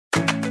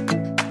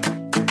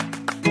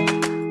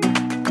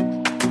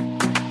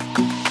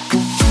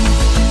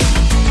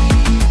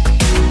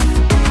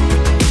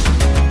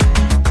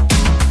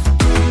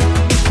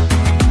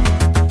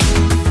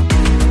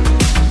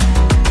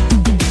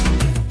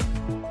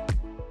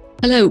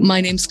Hello, my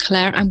name's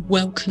Claire and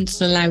welcome to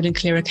the Loud and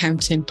Clear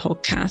Accounting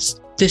podcast.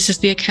 This is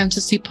the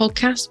accountancy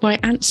podcast where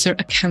I answer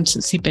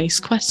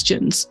accountancy-based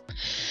questions.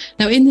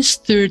 Now, in this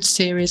third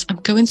series, I'm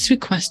going through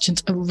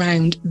questions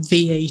around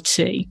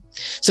VAT.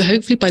 So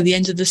hopefully by the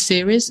end of the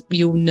series,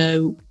 you'll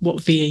know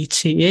what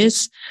VAT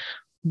is,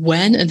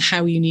 when and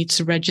how you need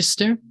to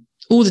register,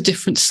 all the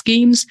different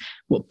schemes,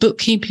 what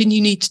bookkeeping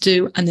you need to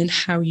do, and then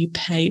how you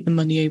pay the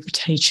money over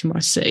to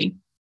HMRC.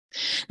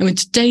 Now, in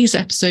today's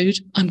episode,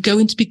 I'm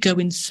going to be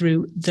going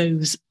through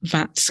those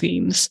VAT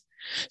schemes.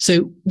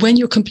 So when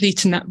you're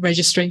completing that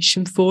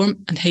registration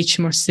form and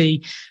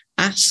HMRC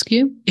ask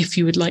you if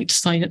you would like to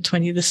sign up to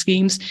any of the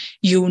schemes,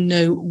 you'll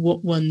know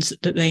what ones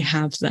that they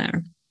have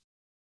there.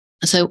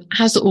 So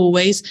as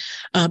always,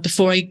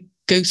 before I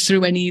go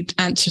through any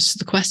answers to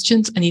the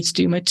questions, I need to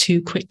do my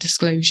two quick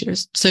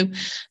disclosures. So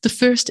the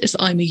first is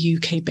I'm a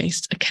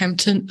UK-based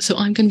accountant, so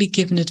I'm going to be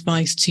giving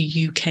advice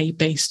to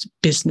UK-based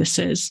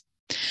businesses.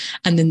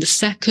 And then the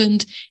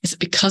second is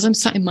that because I'm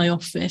sat in my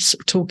office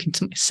talking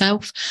to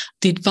myself,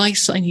 the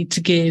advice I need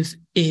to give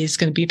is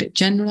going to be a bit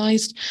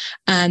generalized,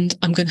 and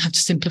I'm going to have to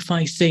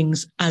simplify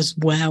things as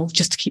well,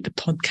 just to keep the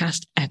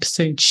podcast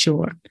episode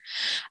short.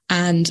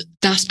 And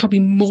that's probably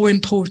more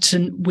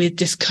important with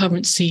this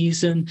current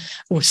season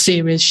or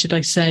series, should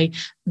I say,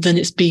 than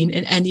it's been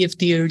in any of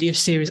the earlier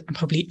series and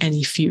probably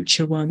any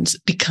future ones,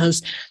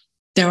 because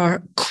there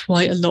are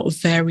quite a lot of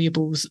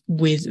variables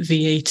with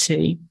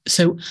VAT.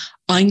 So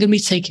I'm going to be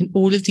taking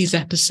all of these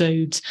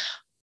episodes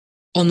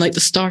on like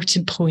the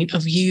starting point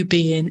of you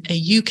being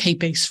a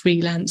UK-based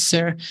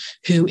freelancer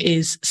who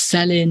is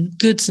selling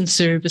goods and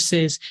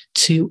services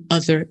to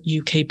other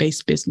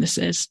UK-based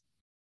businesses.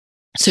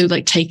 So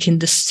like taking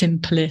the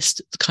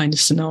simplest kind of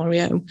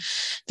scenario.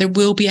 There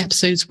will be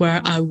episodes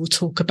where I will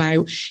talk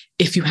about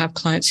if you have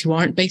clients who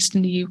aren't based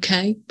in the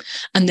UK,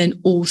 and then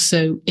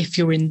also if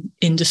you're in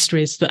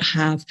industries that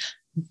have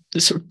the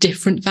sort of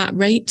different VAT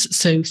rates.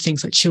 So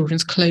things like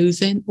children's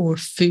clothing or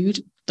food,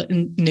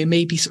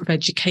 maybe sort of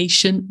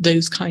education,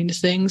 those kind of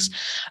things.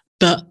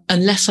 But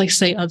unless I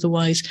say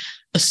otherwise,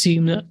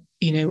 assume that,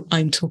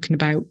 I'm talking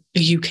about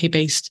a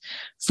UK-based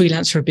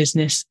freelancer or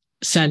business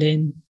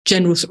selling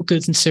general sort of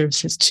goods and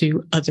services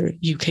to other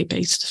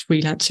UK-based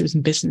freelancers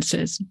and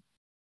businesses.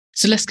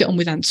 So let's get on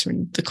with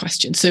answering the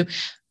question. So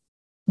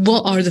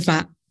what are the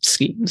VAT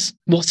schemes?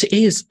 What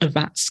is a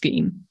VAT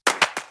scheme?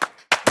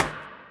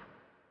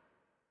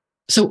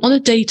 So on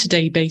a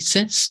day-to-day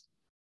basis,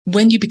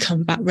 when you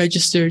become VAT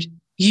registered,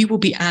 you will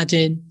be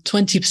adding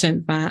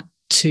 20% VAT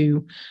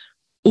to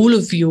all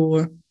of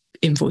your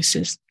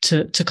invoices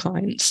to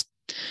clients.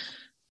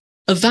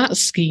 A VAT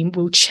scheme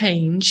will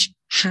change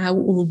how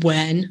or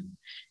when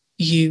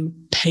you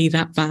pay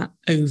that VAT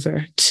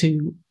over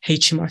to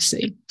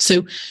HMRC.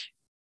 So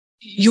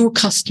your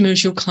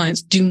customers, your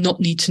clients do not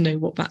need to know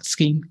what VAT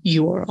scheme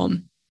you are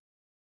on.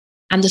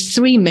 And the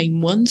three main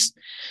ones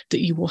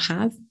that you will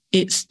have,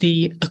 it's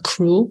the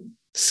accrual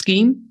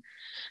scheme,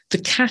 the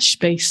cash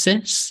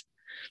basis,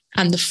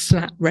 and the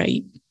flat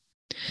rate.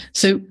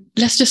 So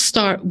let's just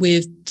start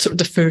with sort of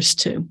the first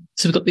two.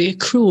 So we've got the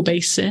accrual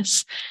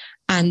basis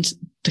and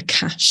the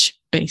cash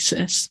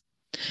basis.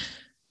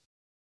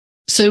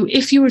 So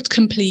if you were to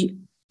complete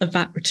a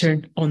VAT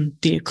return on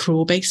the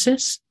accrual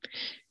basis,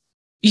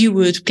 you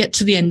would get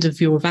to the end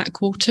of your VAT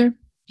quarter.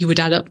 You would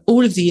add up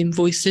all of the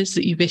invoices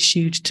that you've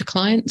issued to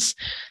clients,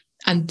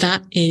 and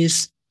that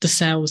is the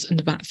sales and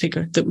the VAT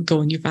figure that would go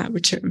on your VAT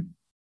return.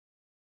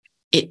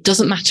 It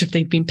doesn't matter if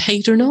they've been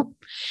paid or not.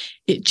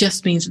 It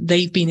just means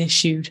they've been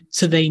issued,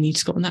 so they need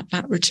to go on that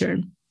VAT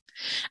return.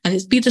 And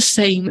it'd be the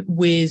same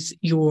with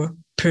your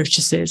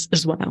purchases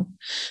as well.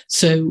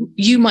 So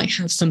you might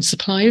have some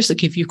suppliers that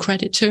give you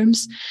credit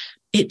terms.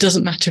 It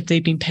doesn't matter if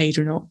they've been paid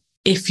or not.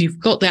 If you've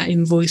got that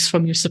invoice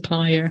from your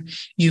supplier,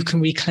 you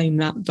can reclaim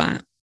that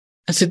VAT.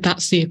 And so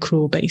that's the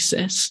accrual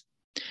basis.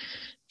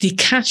 The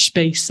cash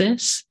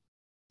basis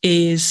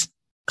is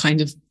kind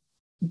of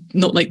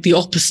not like the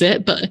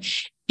opposite, but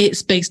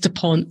it's based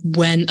upon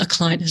when a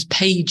client has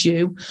paid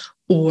you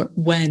or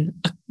when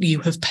you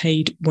have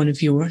paid one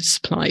of your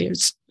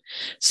suppliers.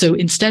 So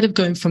instead of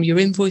going from your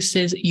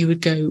invoices, you would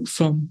go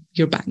from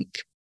your bank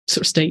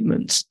sort of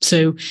statements.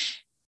 So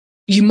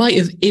you might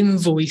have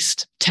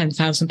invoiced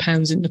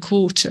 £10,000 in the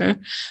quarter,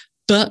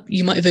 but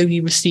you might have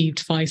only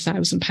received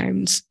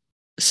 £5,000.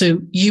 So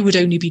you would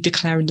only be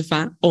declaring the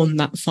VAT on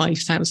that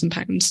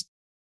 £5,000.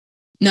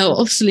 Now,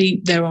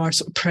 obviously, there are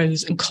sort of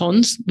pros and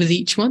cons with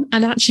each one.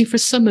 And actually, for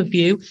some of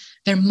you,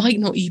 there might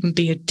not even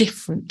be a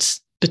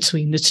difference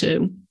between the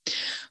two.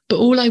 But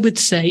all I would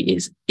say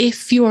is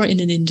if you are in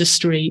an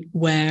industry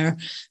where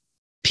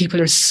people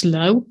are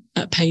slow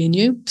at paying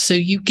you, so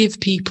you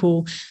give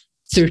people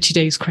 30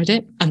 days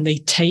credit and they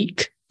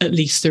take at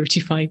least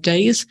 35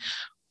 days,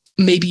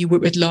 maybe you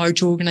work with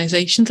large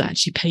organizations that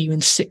actually pay you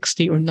in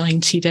 60 or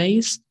 90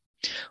 days,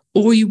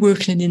 or you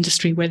work in an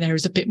industry where there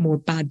is a bit more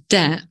bad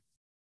debt,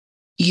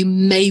 you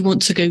may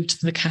want to go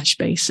to the cash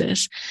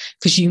basis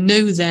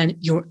because then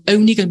you're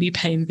only going to be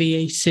paying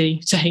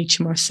VAT to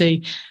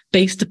HMRC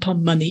based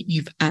upon money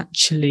you've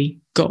actually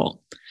got.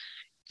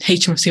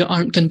 HMRC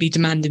aren't going to be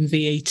demanding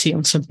VAT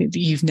on something that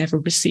you've never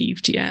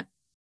received yet.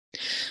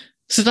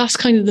 So that's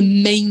kind of the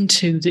main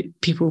two that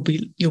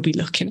you'll be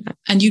looking at.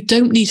 And you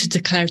don't need to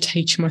declare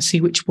to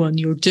HMRC which one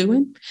you're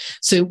doing.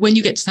 So when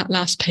you get to that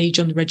last page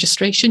on the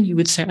registration, you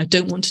would say, I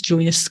don't want to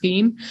join a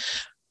scheme.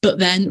 But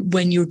then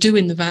when you're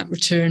doing the VAT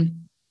return,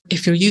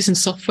 if you're using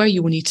software,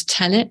 you will need to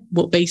tell it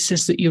what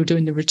basis that you're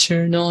doing the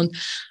return on.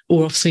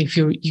 Or obviously, if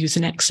you're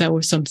using Excel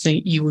or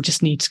something, you will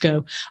just need to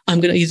go, I'm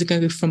going to either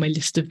go from my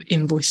list of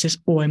invoices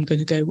or I'm going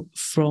to go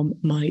from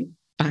my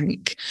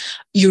bank.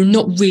 You're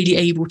not really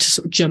able to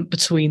sort of jump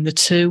between the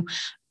two.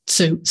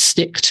 So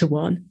stick to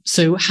one.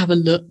 So have a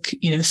look,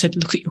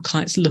 look at your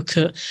clients, look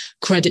at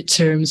credit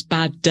terms,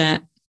 bad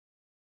debt,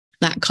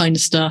 that kind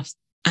of stuff.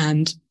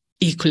 And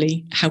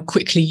equally, how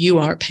quickly you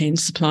are paying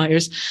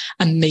suppliers,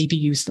 and maybe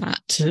use that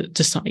to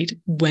decide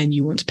when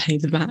you want to pay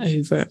the VAT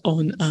over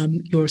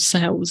on your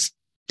sales.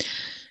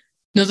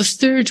 Now, the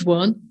third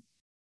one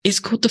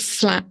is called the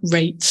flat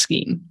rate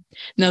scheme.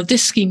 Now,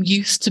 this scheme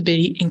used to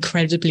be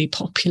incredibly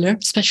popular,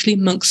 especially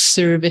amongst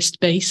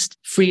service-based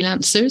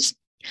freelancers,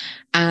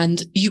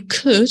 and you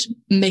could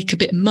make a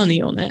bit of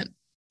money on it.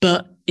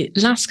 But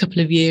last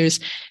couple of years,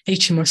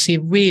 HMRC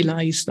have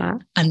realised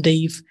that, and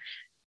they've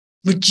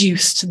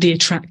reduced the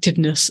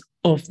attractiveness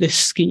of this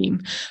scheme.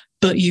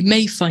 But you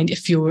may find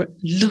if you're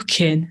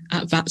looking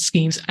at VAT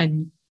schemes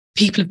and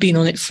people have been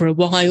on it for a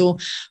while,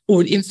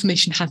 or the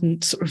information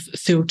hasn't sort of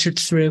filtered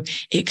through,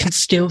 it can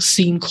still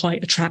seem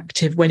quite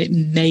attractive when it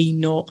may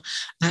not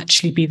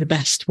actually be the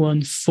best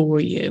one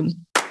for you.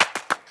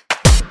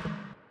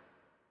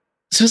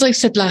 So as I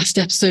said last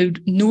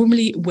episode,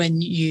 normally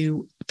when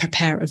you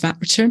prepare a VAT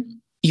return,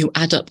 you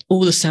add up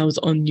all the sales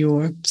on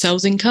your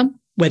sales income,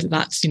 whether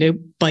that's,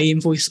 by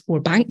invoice or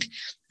bank,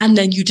 and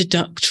then you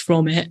deduct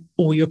from it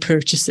all your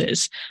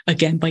purchases,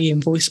 again, by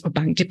invoice or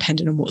bank,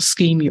 depending on what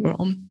scheme you're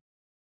on.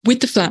 With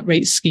the flat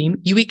rate scheme,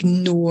 you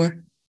ignore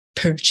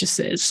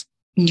purchases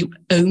and you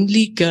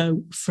only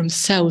go from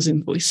sales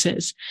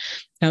invoices.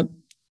 Now,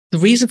 the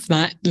reason for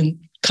that, and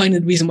kind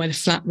of the reason why the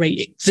flat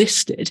rate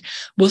existed,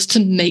 was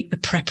to make the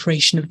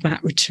preparation of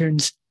VAT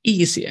returns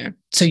easier.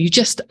 So you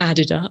just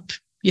added up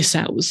your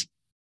sales.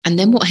 And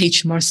then what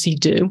HMRC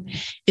do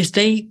is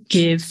they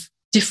give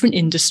different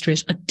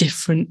industries a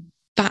different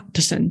VAT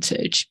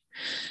percentage.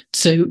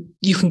 So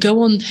you can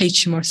go on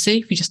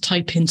HMRC, if you just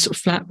type in sort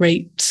of flat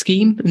rate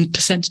scheme and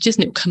percentages,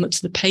 and it'll come up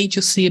to the page,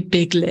 you'll see a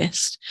big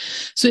list.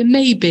 So it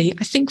may be,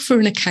 I think for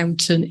an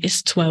accountant,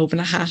 it's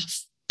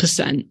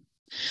 12.5%.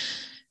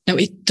 Now,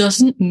 it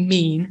doesn't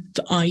mean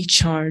that I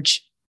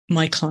charge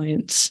my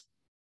clients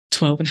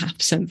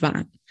 12.5%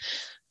 VAT.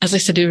 As I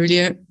said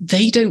earlier,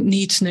 they don't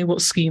need to know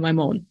what scheme I'm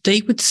on.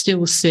 They would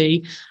still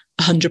see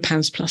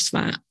 £100 plus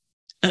VAT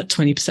at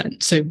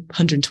 20%. So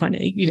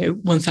 120,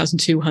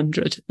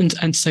 1,200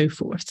 and so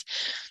forth.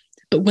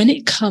 But when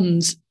it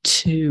comes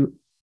to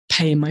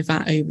paying my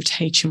VAT over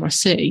to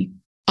HMRC,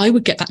 I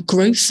would get that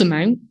gross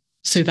amount.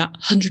 So that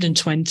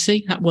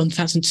 120, that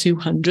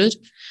 1,200,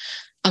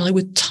 and I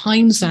would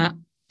times that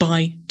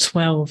by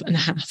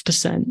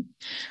 12.5%.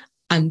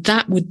 And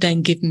that would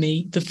then give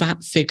me the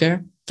VAT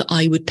figure that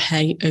I would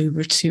pay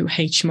over to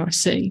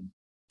HMRC.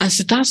 And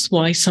so that's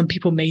why some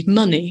people made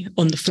money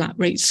on the flat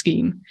rate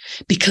scheme,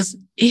 because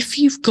if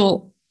you've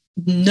got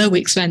no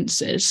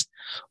expenses,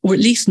 or at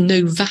least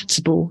no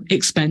VATable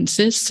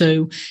expenses,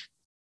 so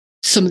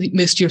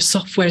most of your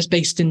software is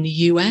based in the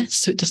US,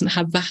 so it doesn't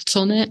have VAT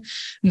on it.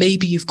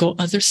 Maybe you've got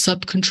other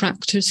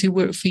subcontractors who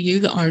work for you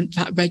that aren't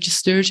VAT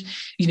registered.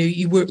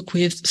 You work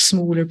with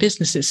smaller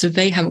businesses, so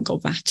they haven't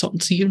got VAT on.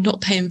 So you're not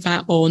paying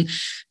VAT on,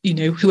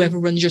 whoever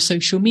runs your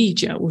social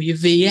media or your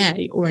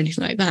VA or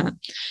anything like that.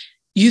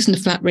 Using the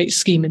flat rate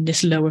scheme in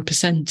this lower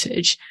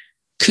percentage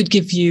could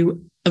give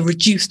you a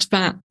reduced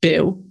VAT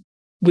bill,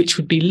 which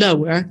would be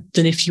lower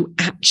than if you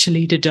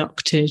actually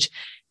deducted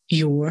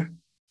your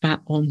VAT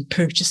on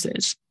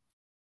purchases.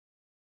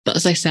 But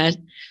as I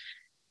said,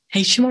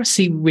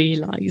 HMRC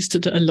realised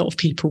that a lot of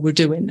people were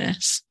doing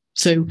this.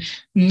 So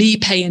me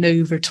paying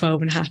over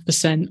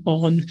 12.5%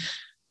 on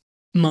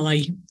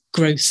my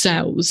gross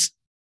sales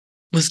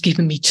was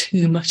giving me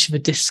too much of a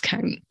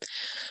discount.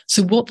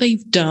 So what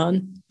they've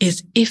done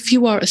is, if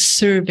you are a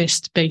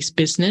service-based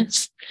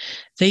business,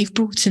 they've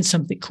brought in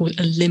something called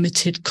a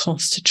limited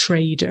cost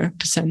trader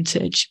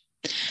percentage.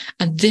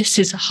 And this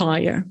is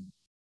higher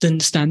than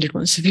the standard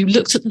one. So if you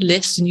looked at the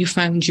list and you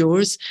found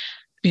yours,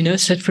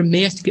 said from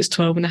me, I think it's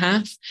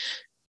 12.5.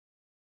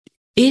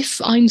 If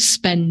I'm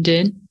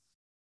spending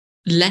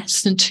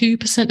less than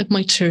 2% of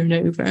my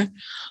turnover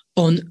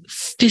on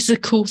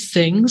physical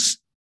things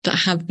that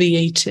have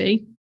VAT,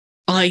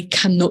 I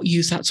cannot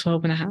use that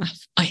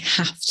 12.5. I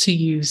have to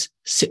use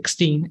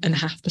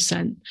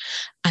 16.5%.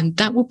 And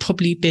that will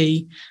probably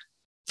be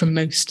for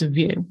most of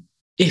you,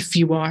 if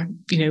you are,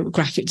 a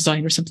graphic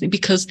designer or something,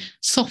 because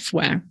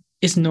software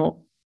is not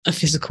a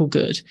physical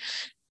good.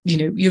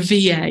 Your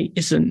VA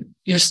isn't,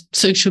 your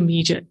social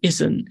media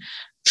isn't,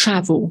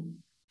 travel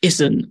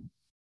isn't,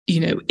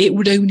 it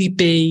would only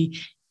be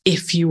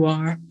if you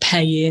are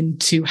paying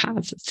to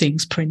have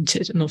things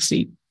printed. And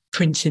obviously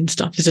printing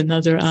stuff is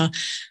another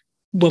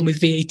one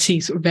with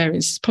VAT sort of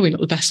variance. It's probably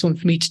not the best one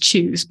for me to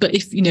choose. But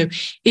if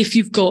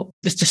you've got,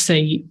 let's just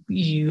say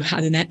you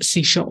had an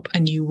Etsy shop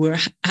and you were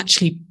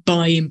actually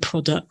buying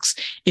products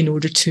in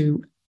order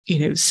to,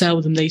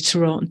 sell them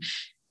later on,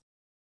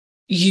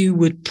 you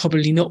would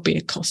probably not be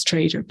a cost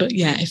trader. But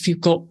yeah, if you're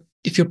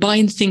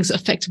buying things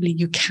that effectively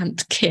you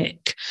can't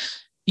kick,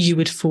 you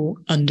would fall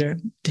under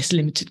this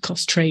limited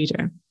cost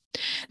trader.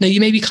 Now, you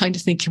may be kind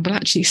of thinking, well,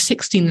 actually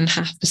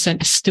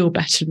 16.5% is still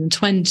better than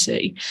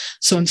 20.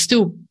 So I'm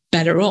still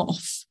better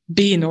off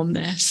being on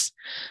this.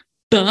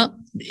 But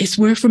it's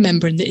worth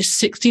remembering that it's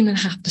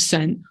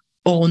 16.5%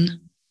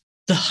 on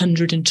the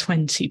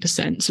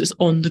 120%. So it's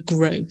on the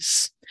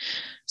gross.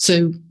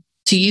 So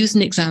to use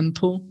an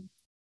example,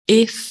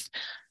 if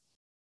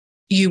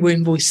you were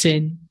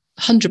invoicing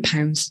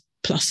 £100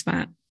 plus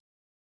VAT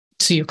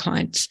to your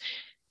clients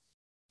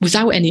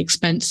without any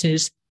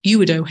expenses, you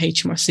would owe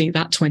HMRC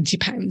that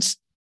 £20.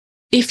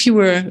 If you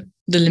were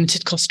the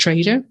limited cost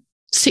trader,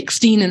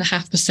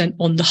 16.5%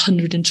 on the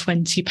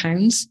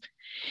 £120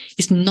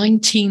 is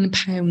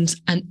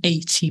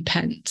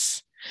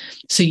 £19.80.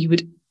 So you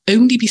would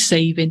only be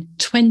saving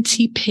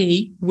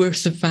 20p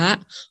worth of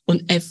VAT on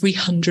every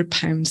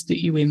 £100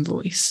 that you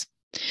invoice.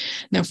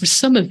 Now, for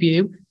some of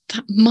you,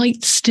 that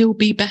might still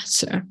be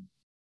better.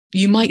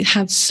 You might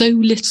have so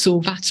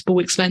little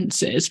VATable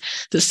expenses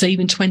that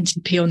saving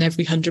 20p on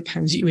every £100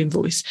 that you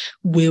invoice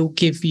will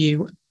give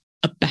you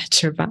a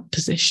better VAT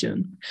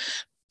position.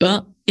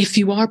 But if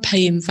you are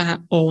paying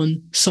VAT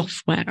on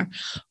software,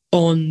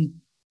 on,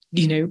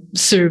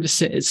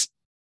 services,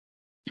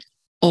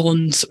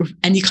 on sort of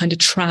any kind of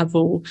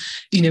travel,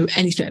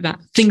 anything like that,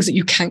 things that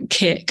you can't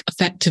kick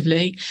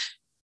effectively,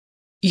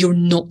 you're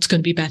not going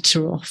to be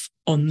better off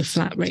on the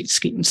flat rate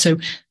scheme. So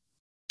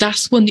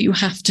that's one that you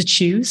have to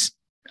choose.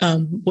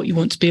 What you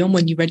want to be on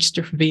when you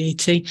register for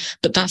VAT,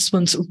 but that's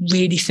one to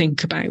really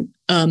think about.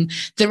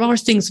 There are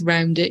things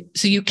around it.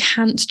 So you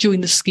can't join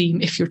the scheme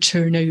if your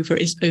turnover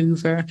is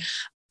over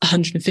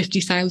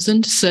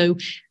 150,000. So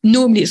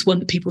normally it's one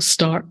that people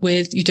start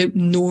with. You don't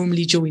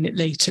normally join it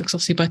later because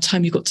obviously by the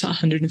time you got to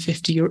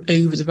 150, you're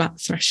over the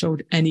VAT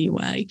threshold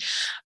anyway.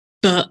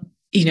 But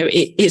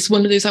it's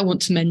one of those I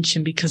want to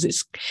mention because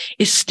it's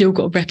still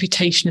got a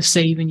reputation of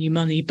saving you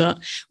money. But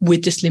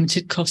with this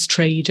limited cost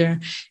trader,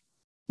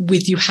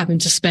 with you having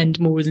to spend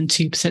more than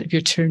 2% of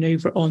your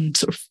turnover on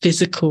sort of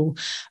physical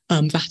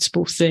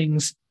VATable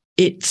things,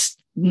 it's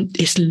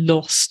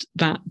lost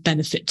that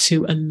benefit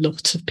to a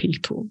lot of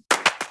people.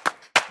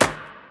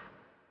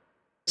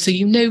 So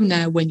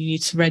now when you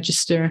need to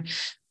register.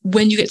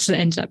 When you get to the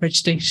end of that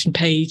registration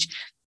page,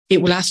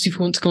 it will ask you if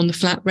you want to go on the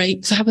flat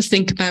rate. So have a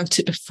think about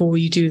it before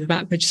you do the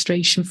VAT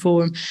registration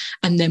form.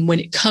 And then when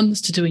it comes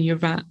to doing your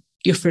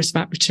first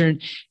VAT return,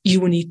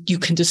 you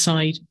can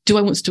decide, do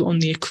I want to do it on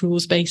the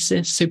accruals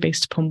basis? So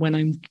based upon when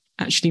I'm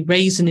actually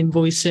raising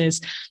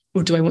invoices,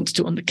 or do I want to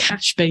do it on the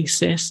cash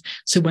basis?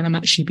 So when I'm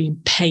actually being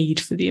paid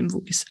for the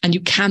invoice. And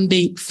you can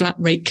be flat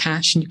rate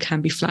cash and you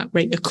can be flat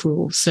rate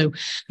accrual. So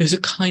those are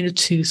kind of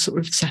two sort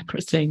of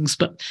separate things,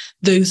 but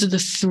those are the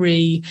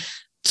three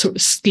sort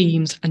of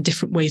schemes and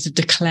different ways of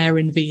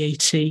declaring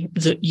VAT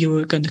that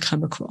you're going to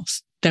come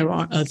across. There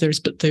are others,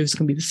 but those are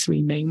going to be the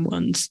three main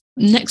ones.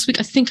 Next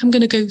week, I think I'm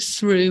going to go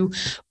through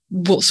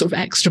what sort of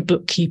extra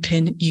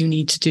bookkeeping you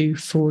need to do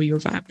for your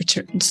VAT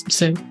returns.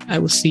 So I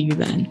will see you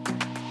then.